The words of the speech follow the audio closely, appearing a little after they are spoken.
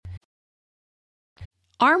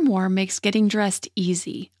Armoire makes getting dressed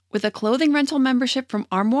easy. With a clothing rental membership from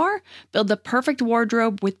Armoire, build the perfect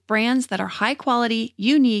wardrobe with brands that are high quality,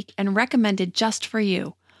 unique, and recommended just for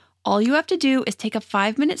you. All you have to do is take a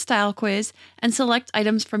 5-minute style quiz and select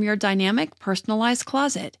items from your dynamic, personalized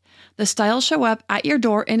closet. The styles show up at your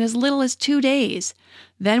door in as little as 2 days.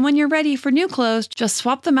 Then when you're ready for new clothes, just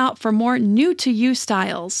swap them out for more new-to-you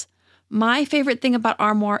styles. My favorite thing about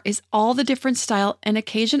Armoire is all the different style and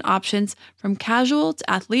occasion options, from casual to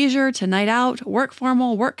athleisure to night out, work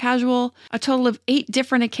formal, work casual, a total of 8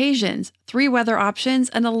 different occasions, 3 weather options,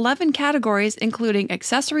 and 11 categories including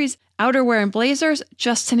accessories, outerwear, and blazers,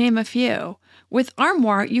 just to name a few. With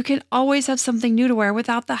Armoire, you can always have something new to wear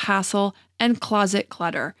without the hassle and closet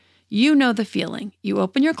clutter. You know the feeling. You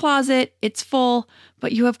open your closet, it's full,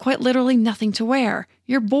 but you have quite literally nothing to wear.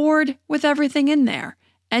 You're bored with everything in there.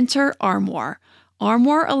 Enter Armoire.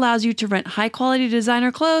 Armoire allows you to rent high-quality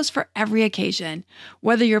designer clothes for every occasion.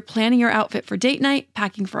 Whether you're planning your outfit for date night,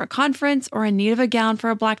 packing for a conference, or in need of a gown for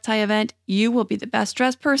a black tie event, you will be the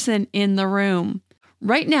best-dressed person in the room.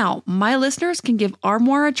 Right now, my listeners can give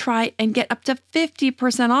Armoire a try and get up to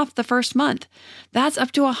 50% off the first month. That's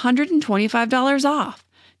up to $125 off.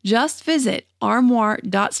 Just visit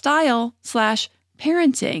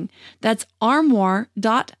armoire.style/parenting. That's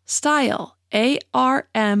armoire.style.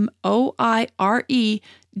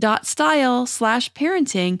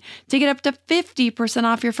 ARMOIRE.style/parenting to get up to 50%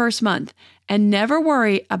 off your first month and never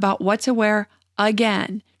worry about what to wear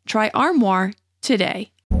again. Try Armoire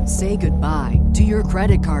today. Say goodbye to your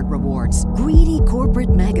credit card rewards. Greedy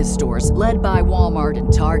corporate mega stores, led by Walmart and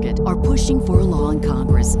Target, are pushing for a law in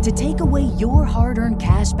Congress to take away your hard-earned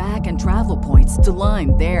cash back and travel points to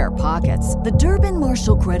line their pockets. The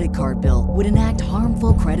Durbin-Marshall credit card bill would enact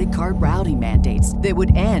harmful credit card routing mandates that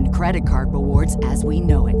would end credit card rewards as we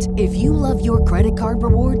know it. If you love your credit card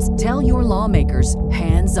rewards, tell your lawmakers,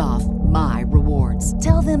 hands off my rewards.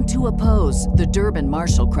 Tell them to oppose the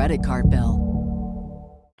Durbin-Marshall credit card bill.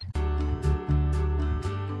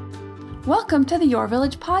 Welcome to the Your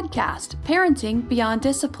Village podcast, Parenting Beyond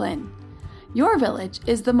Discipline. Your Village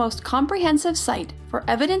is the most comprehensive site for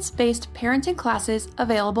evidence-based parenting classes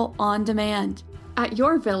available on demand at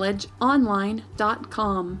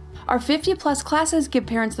yourvillageonline.com. Our 50-plus classes give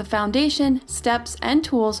parents the foundation, steps, and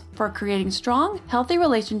tools for creating strong, healthy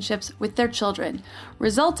relationships with their children,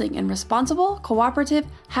 resulting in responsible, cooperative,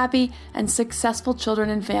 happy, and successful children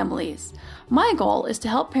and families. My goal is to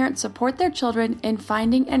help parents support their children in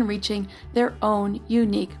finding and reaching their own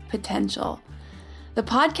unique potential. The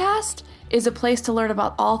podcast is a place to learn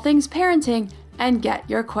about all things parenting and get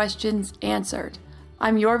your questions answered.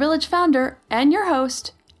 I'm Your Village founder and your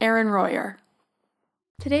host, Erin Royer.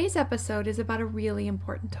 Today's episode is about a really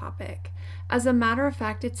important topic. As a matter of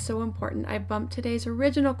fact, it's so important I bumped today's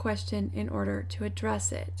original question in order to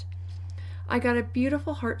address it. I got a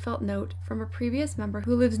beautiful heartfelt note from a previous member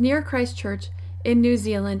who lives near Christchurch in New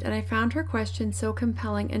Zealand, and I found her question so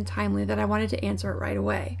compelling and timely that I wanted to answer it right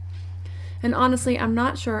away. And honestly, I'm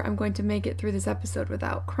not sure I'm going to make it through this episode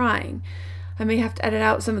without crying. I may have to edit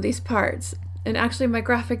out some of these parts. And actually, my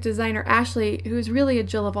graphic designer, Ashley, who is really a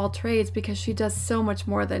Jill of all trades because she does so much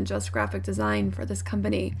more than just graphic design for this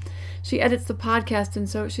company. She edits the podcast, and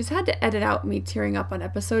so she's had to edit out me tearing up on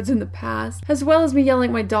episodes in the past, as well as me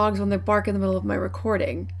yelling at my dogs when they bark in the middle of my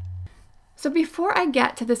recording. So before I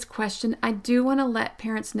get to this question, I do want to let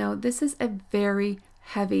parents know this is a very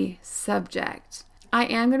heavy subject. I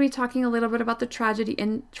am going to be talking a little bit about the tragedy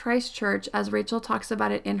in Christchurch, as Rachel talks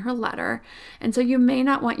about it in her letter, and so you may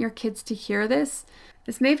not want your kids to hear this.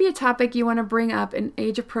 This may be a topic you want to bring up in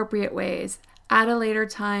age-appropriate ways at a later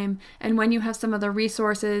time and when you have some of the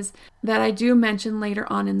resources that I do mention later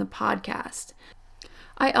on in the podcast.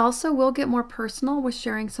 I also will get more personal with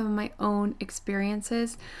sharing some of my own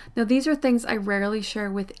experiences. Now, these are things I rarely share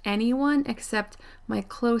with anyone except my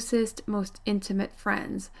closest, most intimate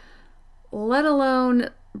friends, let alone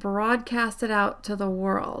broadcast it out to the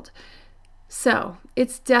world. So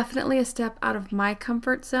it's definitely a step out of my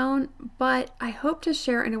comfort zone, but I hope to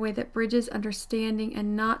share in a way that bridges understanding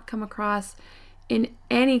and not come across in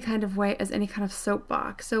any kind of way as any kind of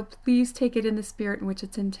soapbox. So please take it in the spirit in which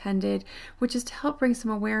it's intended, which is to help bring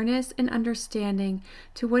some awareness and understanding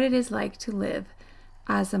to what it is like to live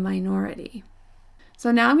as a minority. So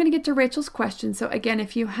now I'm going to get to Rachel's question. So again,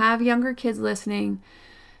 if you have younger kids listening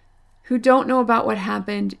who don't know about what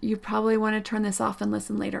happened, you probably want to turn this off and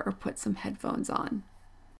listen later or put some headphones on.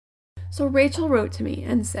 So Rachel wrote to me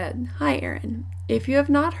and said, "Hi Erin, if you have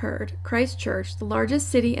not heard, Christchurch, the largest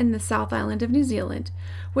city in the South Island of New Zealand,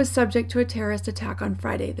 was subject to a terrorist attack on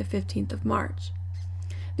Friday, the 15th of March.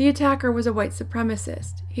 The attacker was a white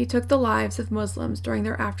supremacist. He took the lives of Muslims during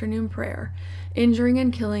their afternoon prayer, injuring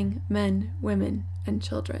and killing men, women, and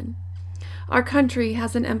children. Our country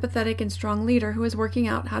has an empathetic and strong leader who is working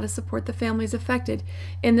out how to support the families affected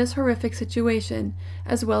in this horrific situation,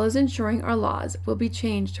 as well as ensuring our laws will be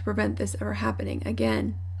changed to prevent this ever happening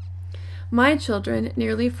again. My children,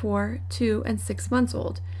 nearly 4, 2, and 6 months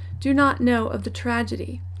old, do not know of the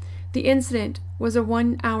tragedy. The incident was a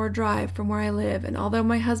 1-hour drive from where I live, and although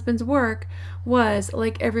my husband's work was,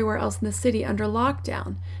 like everywhere else in the city, under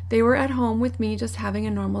lockdown, they were at home with me just having a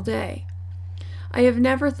normal day. I have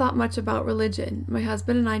never thought much about religion. My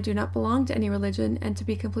husband and I do not belong to any religion, and to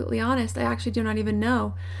be completely honest, I actually do not even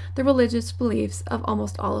know the religious beliefs of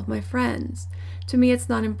almost all of my friends. To me, it's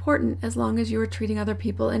not important as long as you are treating other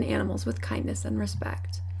people and animals with kindness and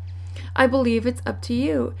respect. I believe it's up to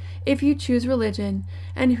you if you choose religion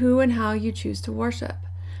and who and how you choose to worship.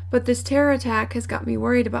 But this terror attack has got me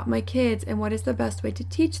worried about my kids and what is the best way to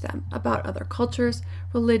teach them about other cultures,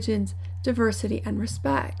 religions, diversity, and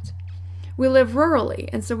respect. We live rurally,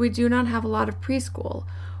 and so we do not have a lot of preschool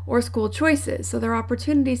or school choices, so their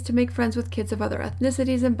opportunities to make friends with kids of other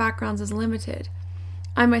ethnicities and backgrounds is limited.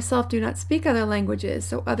 I myself do not speak other languages,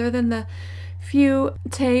 so other than the few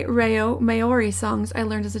Te Reo Maori songs I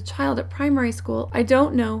learned as a child at primary school, I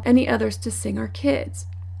don't know any others to sing our kids.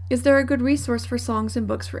 Is there a good resource for songs and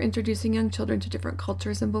books for introducing young children to different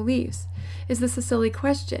cultures and beliefs? Is this a silly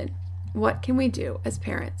question? What can we do as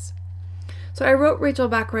parents? So I wrote Rachel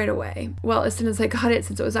back right away. Well, as soon as I got it,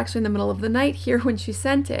 since it was actually in the middle of the night here when she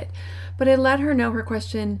sent it. But I let her know her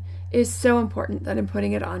question is so important that I'm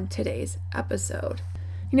putting it on today's episode.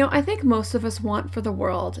 I think most of us want for the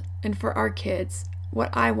world and for our kids what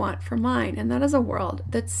I want for mine, and that is a world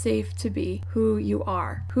that's safe to be who you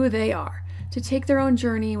are, who they are, to take their own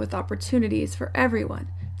journey with opportunities for everyone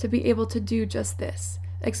to be able to do just this,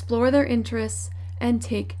 explore their interests and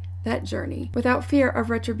take that journey without fear of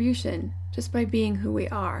retribution, just by being who we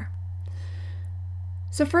are.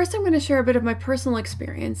 So first I'm going to share a bit of my personal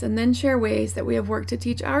experience and then share ways that we have worked to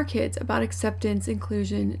teach our kids about acceptance,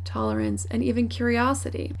 inclusion, tolerance, and even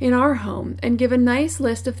curiosity in our home, and give a nice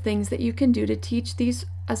list of things that you can do to teach these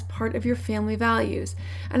as part of your family values.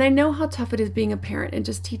 And I know how tough it is being a parent and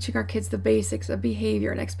just teaching our kids the basics of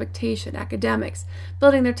behavior and expectation, academics,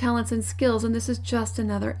 building their talents and skills, and this is just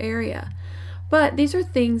another area. But these are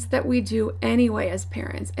things that we do anyway as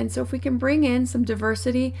parents. And so if we can bring in some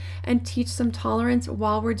diversity and teach some tolerance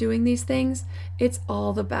while we're doing these things, it's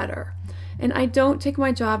all the better. And I don't take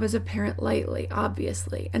my job as a parent lightly,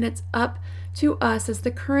 obviously. And it's up to us as the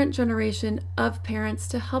current generation of parents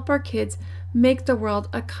to help our kids make the world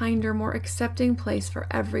a kinder, more accepting place for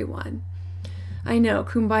everyone. I know,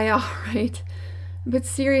 kumbaya, right? But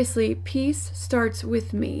seriously, peace starts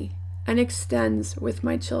with me and extends with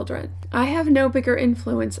my children. I have no bigger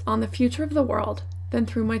influence on the future of the world than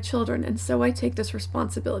through my children, and so I take this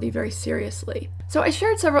responsibility very seriously. So I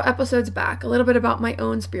shared several episodes back a little bit about my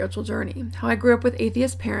own spiritual journey, how I grew up with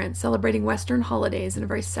atheist parents celebrating Western holidays in a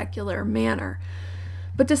very secular manner.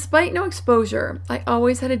 But despite no exposure, I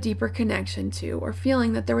always had a deeper connection to or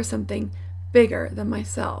feeling that there was something bigger than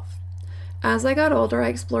myself. As I got older, I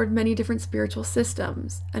explored many different spiritual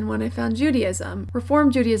systems, and when I found Judaism, Reform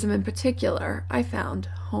Judaism in particular, I found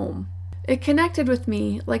home. It connected with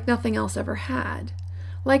me like nothing else ever had.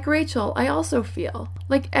 Like Rachel, I also feel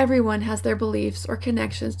like everyone has their beliefs or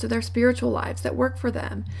connections to their spiritual lives that work for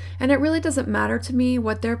them, and it really doesn't matter to me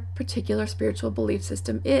what their particular spiritual belief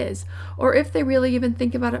system is, or if they really even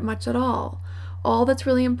think about it much at all. All that's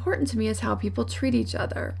really important to me is how people treat each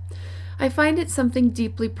other. I find it something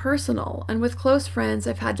deeply personal, and with close friends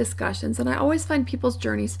I've had discussions, and I always find people's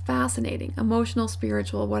journeys fascinating, emotional,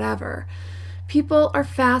 spiritual, whatever. People are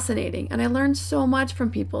fascinating, and I learn so much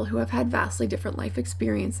from people who have had vastly different life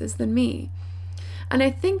experiences than me. And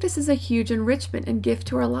I think this is a huge enrichment and gift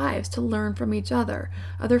to our lives to learn from each other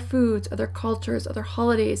foods, other cultures, other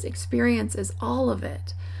holidays, experiences, all of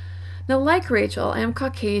it. Now, like Rachel, I am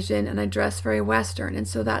Caucasian and I dress very Western, and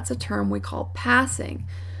so that's a term we call passing.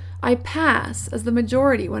 I pass as the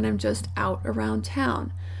majority when I'm just out around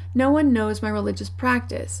town. No one knows my religious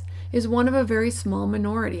practice is one of a very small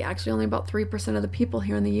minority, actually only about 3% of the people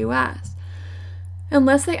here in the U.S.,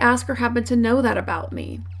 unless they ask or happen to know that about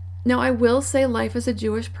me. Now, I will say life as a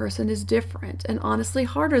Jewish person is different and honestly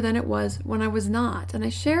harder than it was when I was not, and I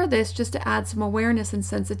share this just to add some awareness and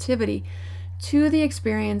sensitivity to the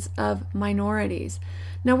experience of minorities.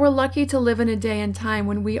 Now, we're lucky to live in a day and time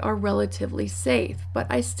when we are relatively safe, but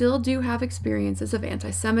I still do have experiences of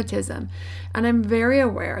anti-Semitism, and I'm very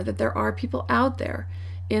aware that there are people out there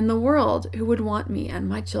in the world who would want me and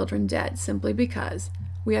my children dead simply because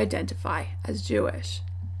we identify as Jewish.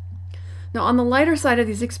 Now, on the lighter side of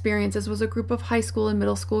these experiences was a group of high school and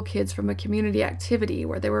middle school kids from a community activity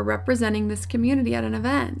where they were representing this community at an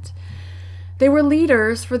event. They were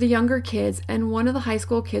leaders for the younger kids, and one of the high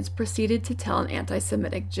school kids proceeded to tell an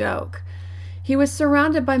anti-Semitic joke. He was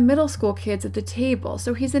surrounded by middle school kids at the table,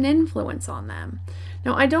 so he's an influence on them.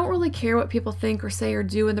 Now, I don't really care what people think or say or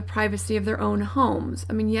do in the privacy of their own homes.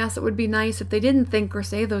 I mean, yes, it would be nice if they didn't think or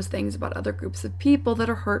say those things about other groups of people that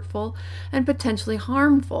are hurtful and potentially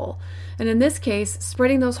harmful. And in this case,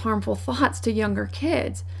 spreading those harmful thoughts to younger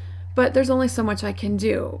kids. But there's only so much I can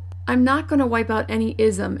do. I'm not going to wipe out any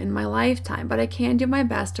ism in my lifetime, but I can do my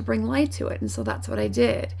best to bring light to it, and so that's what I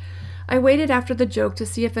did. I waited after the joke to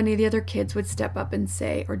see if any of the other kids would step up and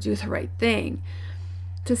say or do the right thing.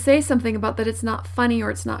 To say something about that it's not funny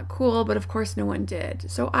or it's not cool, but of course no one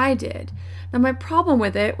did. So I did. Now my problem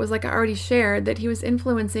with it was, like I already shared, that he was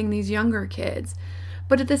influencing these younger kids.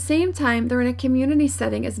 But at the same time, they're in a community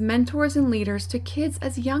setting as mentors and leaders to kids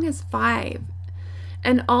as young as 5.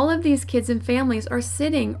 And all of these kids and families are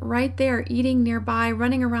sitting right there, eating nearby,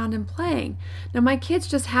 running around and playing. Now my kids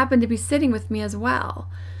just happened to be sitting with me as well.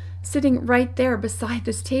 Sitting right there beside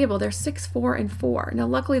this table. They're 6, 4, and 4. Now,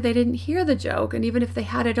 luckily, they didn't hear the joke, and even if they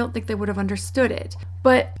had, I don't think they would have understood it.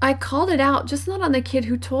 But I called it out, just not on the kid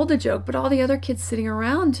who told the joke, but all the other kids sitting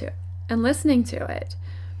around to and listening to it.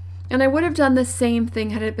 And I would have done the same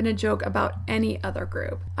thing had it been a joke about any other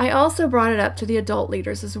group. I also brought it up to the adult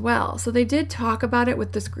leaders as well, so they did talk about it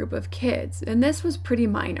with this group of kids, and this was pretty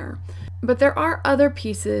minor. But there are other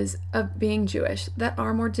pieces of being Jewish that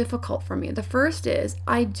are more difficult for me. The first is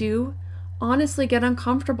I do honestly get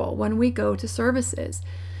uncomfortable when we go to services.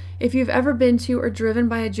 If you've ever been to or driven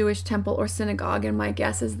by a Jewish temple or synagogue, and my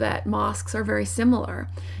guess is that mosques are very similar,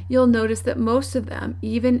 you'll notice that most of them,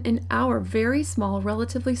 even in our very small,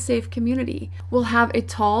 relatively safe community, will have a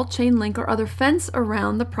tall chain link or other fence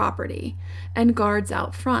around the property and guards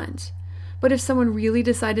out front. But if someone really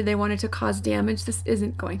decided they wanted to cause damage, this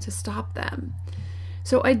isn't going to stop them.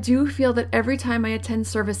 So I do feel that every time I attend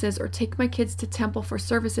services or take my kids to temple for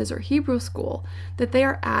services or Hebrew school, that they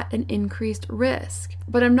are at an increased risk.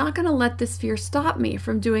 But I'm not going to let this fear stop me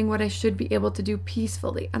from doing what I should be able to do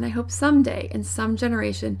peacefully. And I hope someday, in some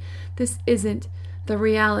generation, this isn't the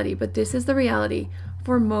reality, but this is the reality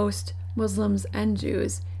for most Muslims and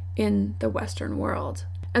Jews in the Western world.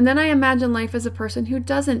 And then I imagine life as a person who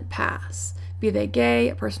doesn't pass, be they gay,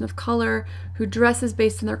 a person of color, who dresses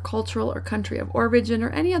based on their cultural or country of origin,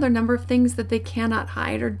 or any other number of things that they cannot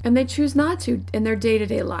hide, and they choose not to in their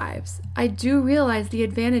day-to-day lives. I do realize the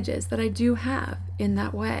advantages that I do have in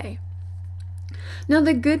that way. Now,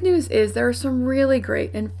 the good news is there are some really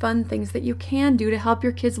great and fun things that you can do to help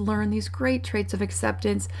your kids learn these great traits of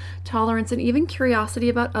acceptance, tolerance, and even curiosity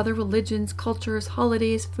about other religions, cultures,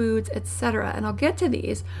 holidays, foods, etc. And I'll get to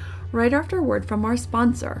these right after a word from our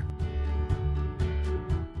sponsor.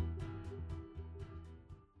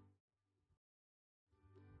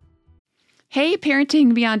 Hey,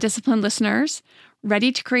 Parenting Beyond Discipline listeners.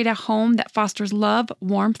 Ready to create a home that fosters love,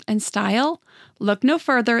 warmth, and style? Look no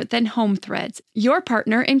further than Home Threads, your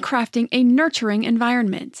partner in crafting a nurturing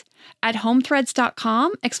environment. At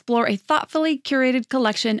HomeThreads.com, explore a thoughtfully curated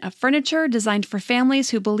collection of furniture designed for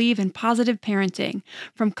families who believe in positive parenting.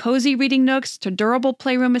 From cozy reading nooks to durable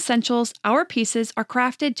playroom essentials, our pieces are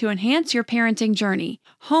crafted to enhance your parenting journey.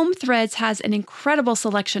 Home Threads has an incredible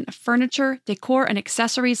selection of furniture, decor, and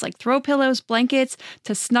accessories like throw pillows, blankets,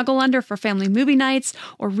 to snuggle under for family movie nights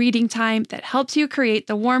or reading time that helps you create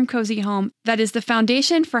the warm, cozy home that is the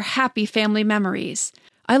foundation for happy family memories.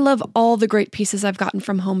 I love all the great pieces I've gotten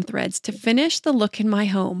from Home Threads to finish the look in my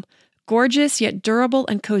home. Gorgeous yet durable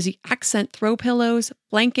and cozy accent throw pillows,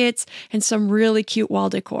 blankets, and some really cute wall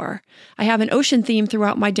decor. I have an ocean theme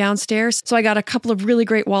throughout my downstairs, so I got a couple of really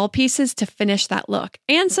great wall pieces to finish that look,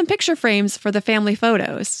 and some picture frames for the family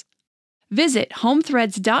photos. Visit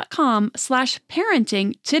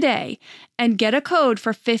homethreads.com/parenting today and get a code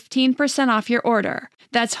for 15% off your order.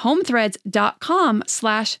 That's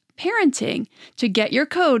homethreads.com/parenting to get your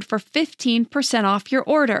code for 15% off your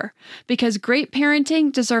order, because great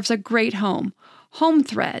parenting deserves a great home. Home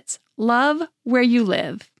Threads. Love where you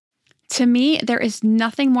live. To me, there is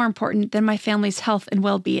nothing more important than my family's health and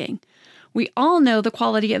well-being. We all know the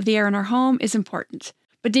quality of the air in our home is important.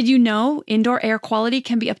 But did you know indoor air quality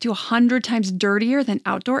can be up to 100 times dirtier than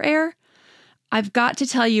outdoor air? I've got to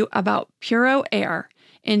tell you about Puro Air.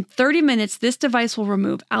 In 30 minutes, this device will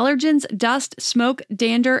remove allergens, dust, smoke,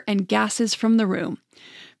 dander, and gases from the room.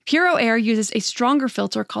 Puro Air uses a stronger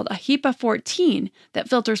filter called a HEPA 14 that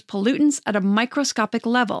filters pollutants at a microscopic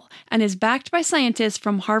level and is backed by scientists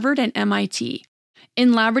from Harvard and MIT.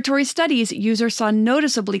 In laboratory studies, users saw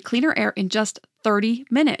noticeably cleaner air in just 30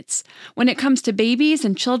 minutes. When it comes to babies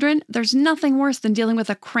and children, there's nothing worse than dealing with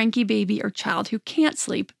a cranky baby or child who can't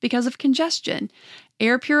sleep because of congestion.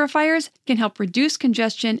 Air purifiers can help reduce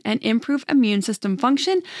congestion and improve immune system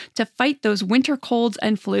function to fight those winter colds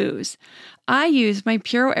and flus. I use my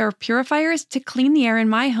Puro Air purifiers to clean the air in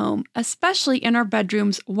my home, especially in our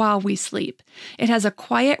bedrooms while we sleep. It has a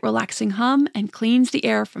quiet, relaxing hum and cleans the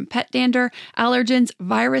air from pet dander, allergens,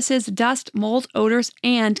 viruses, dust, mold, odors,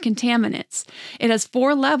 and contaminants. It has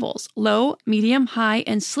 4 levels: low, medium, high,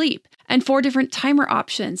 and sleep, and 4 different timer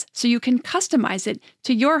options, so you can customize it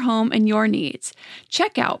to your home and your needs.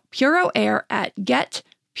 Check out Puro Air at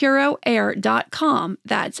getpuroair.com.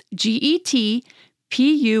 That's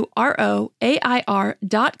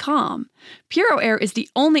GetPuroair.com. Puro Air is the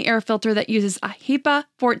only air filter that uses a HEPA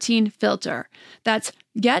 14 filter. That's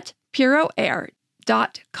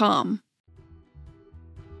getpuroair.com.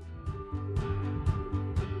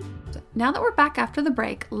 Now that we're back after the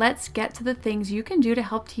break, let's get to the things you can do to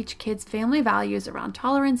help teach kids family values around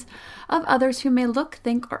tolerance of others who may look,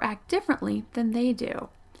 think, or act differently than they do.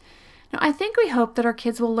 Now, I think we hope that our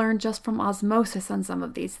kids will learn just from osmosis on some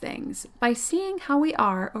of these things, by seeing how we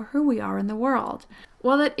are or who we are in the world.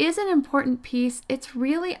 While that is an important piece, it's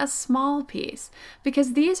really a small piece,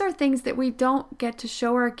 because these are things that we don't get to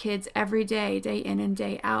show our kids every day, day in and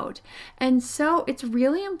day out. And so it's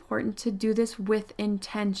really important to do this with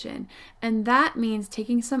intention. And that means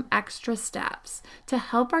taking some extra steps to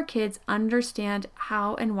help our kids understand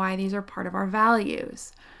how and why these are part of our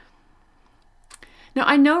values. Now,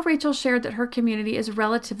 I know Rachel shared that her community is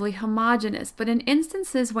relatively homogenous, but in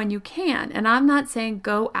instances when you can, and I'm not saying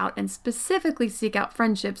go out and specifically seek out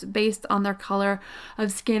friendships based on their color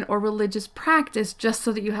of skin or religious practice just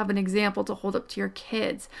so that you have an example to hold up to your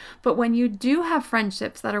kids, but when you do have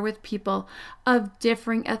friendships that are with people of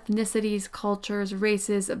differing ethnicities, cultures,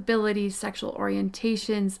 races, abilities, sexual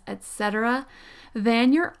orientations, etc.,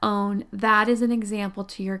 than your own, that is an example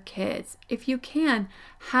to your kids. If you can,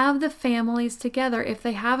 have the families together if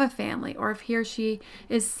they have a family, or if he or she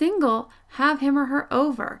is single, have him or her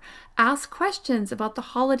over. Ask questions about the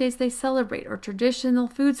holidays they celebrate or traditional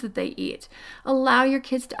foods that they eat. Allow your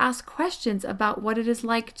kids to ask questions about what it is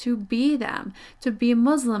like to be them, to be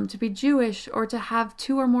Muslim, to be Jewish, or to have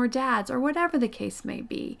 2 or more dads, or whatever the case may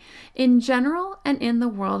be. In general and in the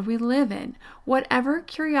world we live in, whatever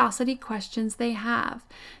curiosity questions they have.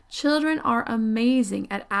 Children are amazing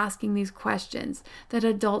at asking these questions that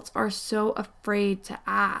adults are so afraid to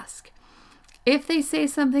ask. If they say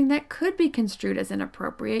something that could be construed as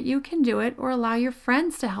inappropriate, you can do it, or allow your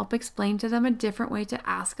friends to help explain to them a different way to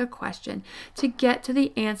ask a question to get to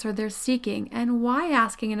the answer they're seeking, and why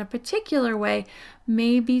asking in a particular way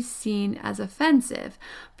may be seen as offensive.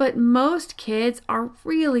 But most kids are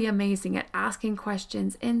really amazing at asking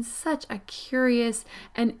questions in such a curious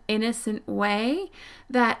and innocent way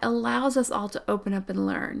that allows us all to open up and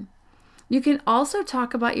learn. You can also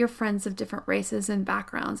talk about your friends of different races and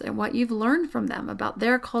backgrounds and what you've learned from them about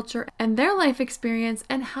their culture and their life experience,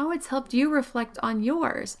 and how it's helped you reflect on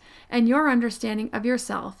yours and your understanding of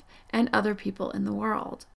yourself and other people in the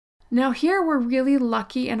world. Now, here we're really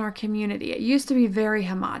lucky in our community. It used to be very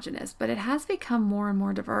homogenous, but it has become more and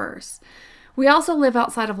more diverse. We also live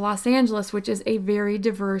outside of Los Angeles, which is a very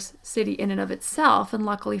diverse city in and of itself. And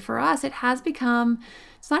luckily for us, it has become,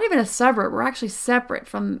 it's not even a suburb. We're actually separate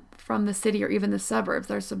from the city or even the suburbs.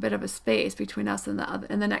 There's a bit of a space between us and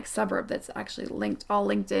the next suburb that's actually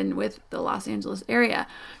linked in with the Los Angeles area.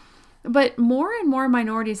 But more and more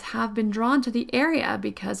minorities have been drawn to the area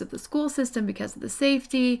because of the school system, because of the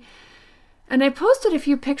safety. And I posted a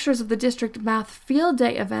few pictures of the district math field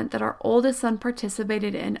day event that our oldest son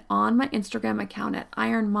participated in on my Instagram account at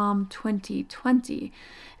IronMom2020.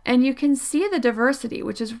 And you can see the diversity,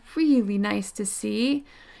 which is really nice to see,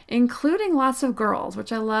 including lots of girls,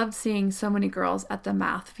 which I love seeing so many girls at the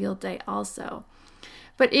math field day also.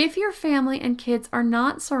 But if your family and kids are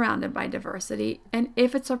not surrounded by diversity, and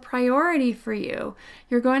if it's a priority for you,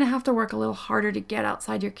 you're going to have to work a little harder to get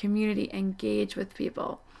outside your community and engage with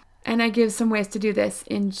people. And I give some ways to do this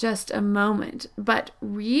in just a moment. But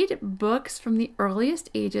read books from the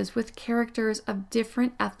earliest ages with characters of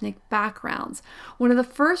different ethnic backgrounds. One of the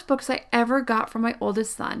first books I ever got from my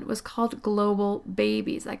oldest son was called Global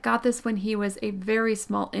Babies. I got this when he was a very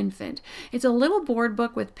small infant. It's a little board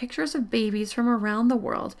book with pictures of babies from around the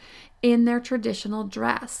world. in their traditional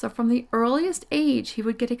dress. So from the earliest age, he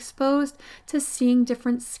would get exposed to seeing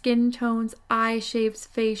different skin tones, eye shapes,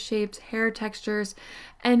 face shapes, hair textures,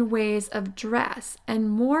 and ways of dress, and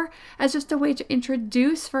more as just a way to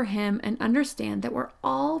introduce for him and understand that we're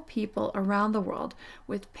all people around the world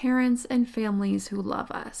with parents and families who love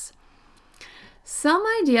us. Some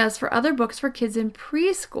ideas for other books for kids in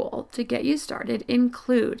preschool to get you started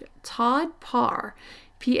include Todd Parr,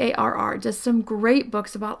 Parr, does some great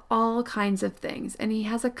books about all kinds of things, and he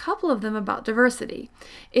has a couple of them about diversity.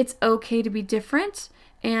 It's Okay to Be Different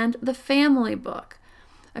and The Family Book.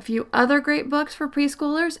 A few other great books for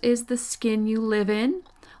preschoolers is The Skin You Live In,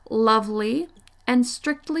 Lovely, and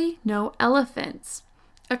Strictly No Elephants.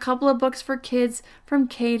 A couple of books for kids from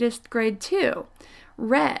K to grade 2.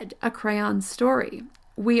 Red, A Crayon Story,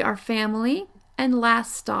 We Are Family, and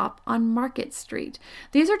Last Stop on Market Street.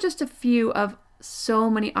 These are just a few of so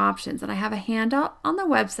many options, and I have a handout on the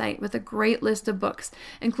website with a great list of books,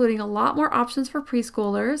 including a lot more options for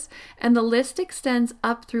preschoolers, and the list extends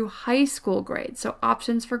up through high school grades, so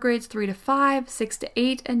options for grades 3 to 5, 6 to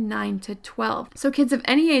 8, and 9 to 12. So kids of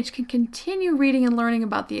any age can continue reading and learning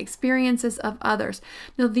about the experiences of others.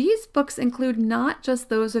 Now, these books include not just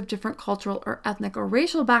those of different cultural or ethnic or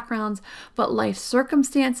racial backgrounds, but life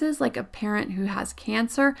circumstances, like a parent who has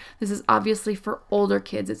cancer. This is obviously for older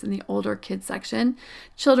kids. It's in the older kids section.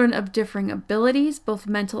 Children of differing abilities, both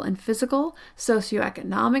mental and physical,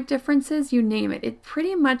 socioeconomic differences, you name it. It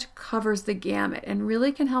pretty much covers the gamut and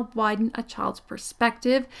really can help widen a child's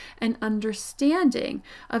perspective and understanding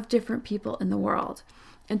of different people in the world.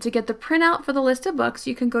 And to get the printout for the list of books,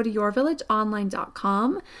 you can go to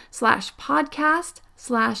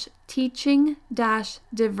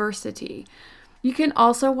yourvillageonline.com/podcast/teaching-diversity. You can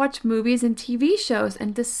also watch movies and TV shows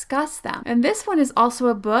and discuss them. And this one is also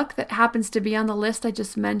a book that happens to be on the list I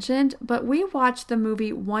just mentioned, but we watched the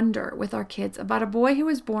movie Wonder with our kids about a boy who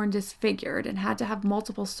was born disfigured and had to have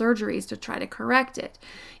multiple surgeries to try to correct it.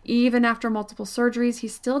 Even after multiple surgeries, he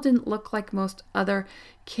still didn't look like most other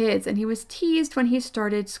kids, and he was teased when he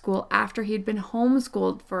started school after he'd been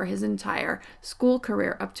homeschooled for his entire school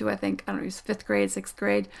career up to, he was 5th grade, 6th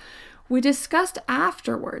grade. We discussed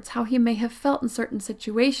afterwards how he may have felt in certain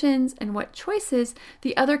situations and what choices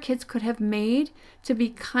the other kids could have made to be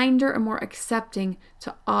kinder and more accepting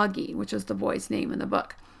to Augie, which was the boy's name in the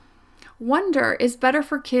book. Wonder is better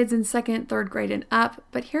for kids in 2nd, 3rd grade and up,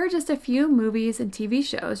 but here are just a few movies and TV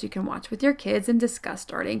shows you can watch with your kids and discuss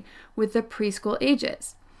starting with the preschool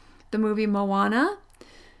ages. The movie Moana.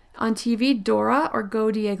 On TV, Dora or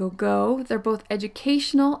Go Diego Go. They're both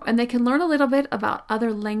educational and they can learn a little bit about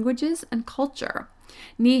other languages and culture.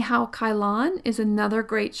 Ni Hao Kai Lan is another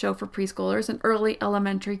great show for preschoolers and early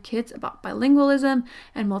elementary kids about bilingualism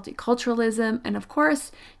and multiculturalism. And of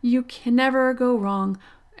course, you can never go wrong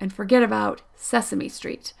and forget about Sesame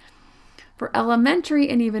Street. For elementary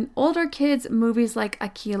and even older kids, movies like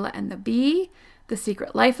Akeelah and the Bee, The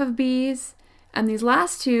Secret Life of Bees, and these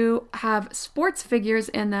last two have sports figures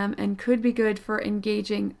in them and could be good for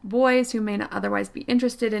engaging boys who may not otherwise be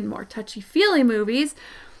interested in more touchy-feely movies,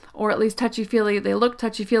 or at least touchy-feely, they look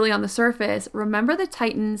touchy-feely on the surface. Remember the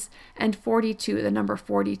Titans and 42, the number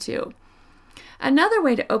 42. Another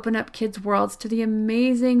way to open up kids' worlds to the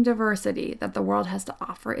amazing diversity that the world has to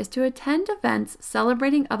offer is to attend events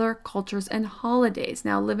celebrating other cultures and holidays.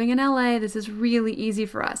 Now, living in LA, this is really easy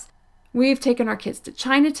for us. We've taken our kids to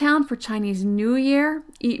Chinatown for Chinese New Year,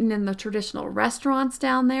 eaten in the traditional restaurants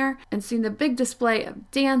down there, and seen the big display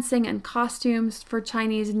of dancing and costumes for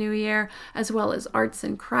Chinese New Year, as well as arts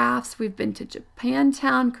and crafts. We've been to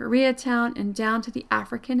Japantown, Koreatown, and down to the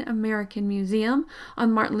African American Museum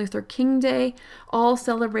on Martin Luther King Day, all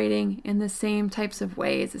celebrating in the same types of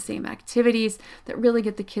ways, the same activities that really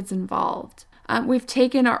get the kids involved. We've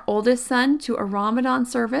taken our oldest son to a Ramadan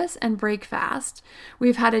service and break fast.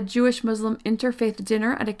 We've had a Jewish-Muslim interfaith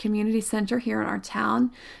dinner at a community center here in our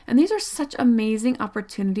town. And these are such amazing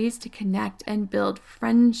opportunities to connect and build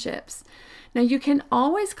friendships. Now, you can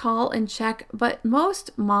always call and check, but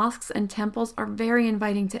most mosques and temples are very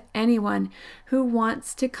inviting to anyone who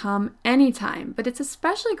wants to come anytime. But it's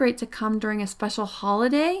especially great to come during a special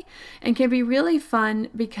holiday and can be really fun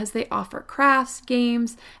because they offer crafts,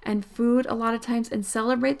 games, and food a lot of times and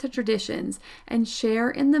celebrate the traditions and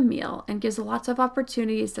share in the meal and gives lots of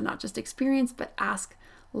opportunities to not just experience but ask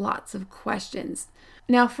lots of questions.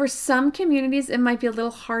 Now, for some communities, it might be a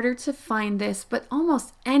little harder to find this, but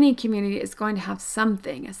almost any community is going to have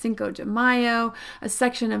something. A Cinco de Mayo, a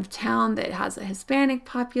section of town that has a Hispanic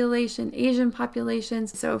population, Asian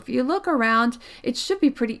populations. So if you look around, it should be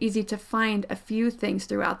pretty easy to find a few things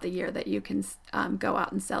throughout the year that you can go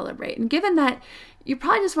out and celebrate. And given that you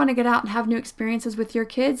probably just want to get out and have new experiences with your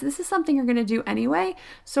kids, this is something you're going to do anyway.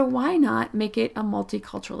 So why not make it a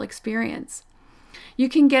multicultural experience? You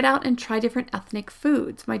can get out and try different ethnic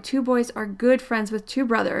foods. My 2 boys are good friends with 2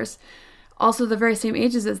 brothers, also the very same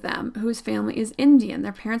ages as them, whose family is Indian.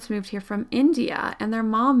 Their parents moved here from India, and their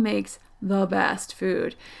mom makes the best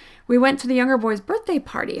food. We went to the younger boy's birthday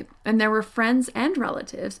party, and there were friends and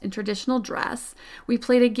relatives in traditional dress. We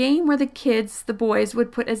played a game where the kids, the boys,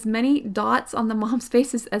 would put as many dots on the mom's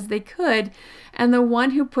faces as they could, and the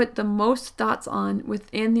one who put the most dots on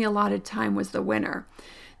within the allotted time was the winner.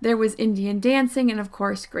 There was Indian dancing and, of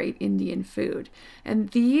course, great Indian food. And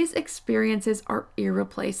these experiences are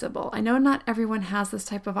irreplaceable. I know not everyone has this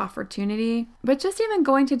type of opportunity, but just even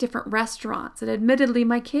going to different restaurants. And admittedly,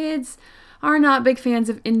 my kids are not big fans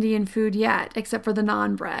of Indian food yet, except for the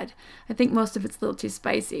naan bread. I think most of it's a little too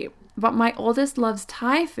spicy. But my oldest loves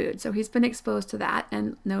Thai food, so he's been exposed to that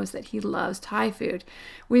and knows that he loves Thai food.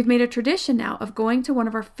 We've made a tradition now of going to one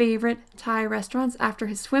of our favorite Thai restaurants after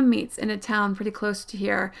his swim meets in a town pretty close to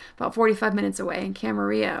here, about 45 minutes away in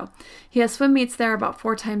Camarillo. He has swim meets there about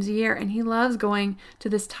 4 times a year, and he loves going to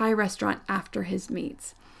this Thai restaurant after his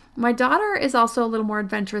meets. My daughter is also a little more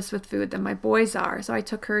adventurous with food than my boys are, so I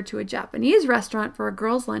took her to a Japanese restaurant for a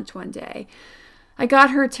girls' lunch one day. I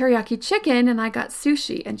got her teriyaki chicken and I got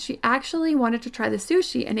sushi, and she actually wanted to try the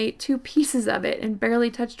sushi and ate 2 pieces of it and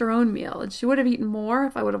barely touched her own meal. And she would have eaten more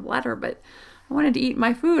if I would have let her, but I wanted to eat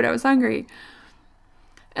my food. I was hungry.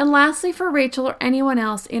 And lastly, for Rachel or anyone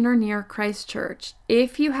else in or near Christchurch,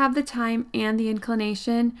 if you have the time and the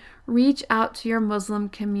inclination, reach out to your Muslim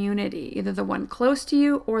community, either the one close to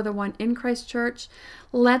you or the one in Christchurch.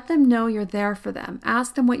 Let them know you're there for them.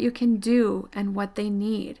 Ask them what you can do and what they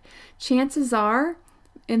need. Chances are,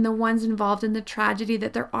 in the ones involved in the tragedy,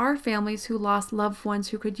 that there are families who lost loved ones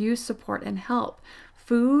who could use support and help.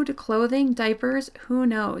 Food, clothing, diapers, who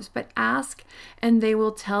knows? But ask and they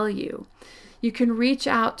will tell you. You can reach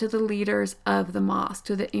out to the leaders of the mosque,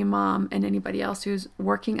 to the imam and anybody else who's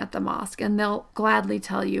working at the mosque, and they'll gladly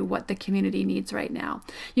tell you what the community needs right now.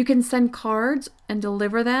 You can send cards and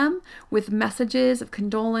deliver them with messages of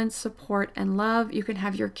condolence, support, and love. You can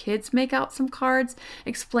have your kids make out some cards,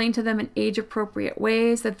 explain to them in age-appropriate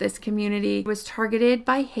ways that this community was targeted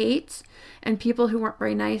by hate and people who weren't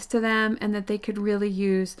very nice to them, and that they could really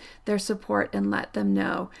use their support, and let them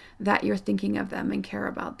know that you're thinking of them and care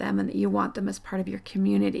about them and that you want them as part of your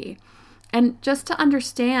community. And just to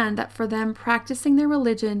understand that for them, practicing their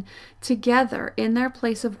religion together in their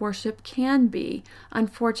place of worship can be,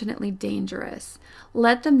 unfortunately, dangerous.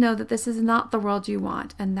 Let them know that this is not the world you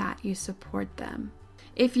want and that you support them.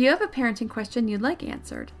 If you have a parenting question you'd like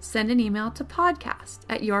answered, send an email to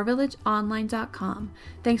podcast@yourvillageonline.com.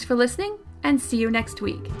 Thanks for listening, and see you next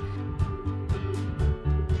week.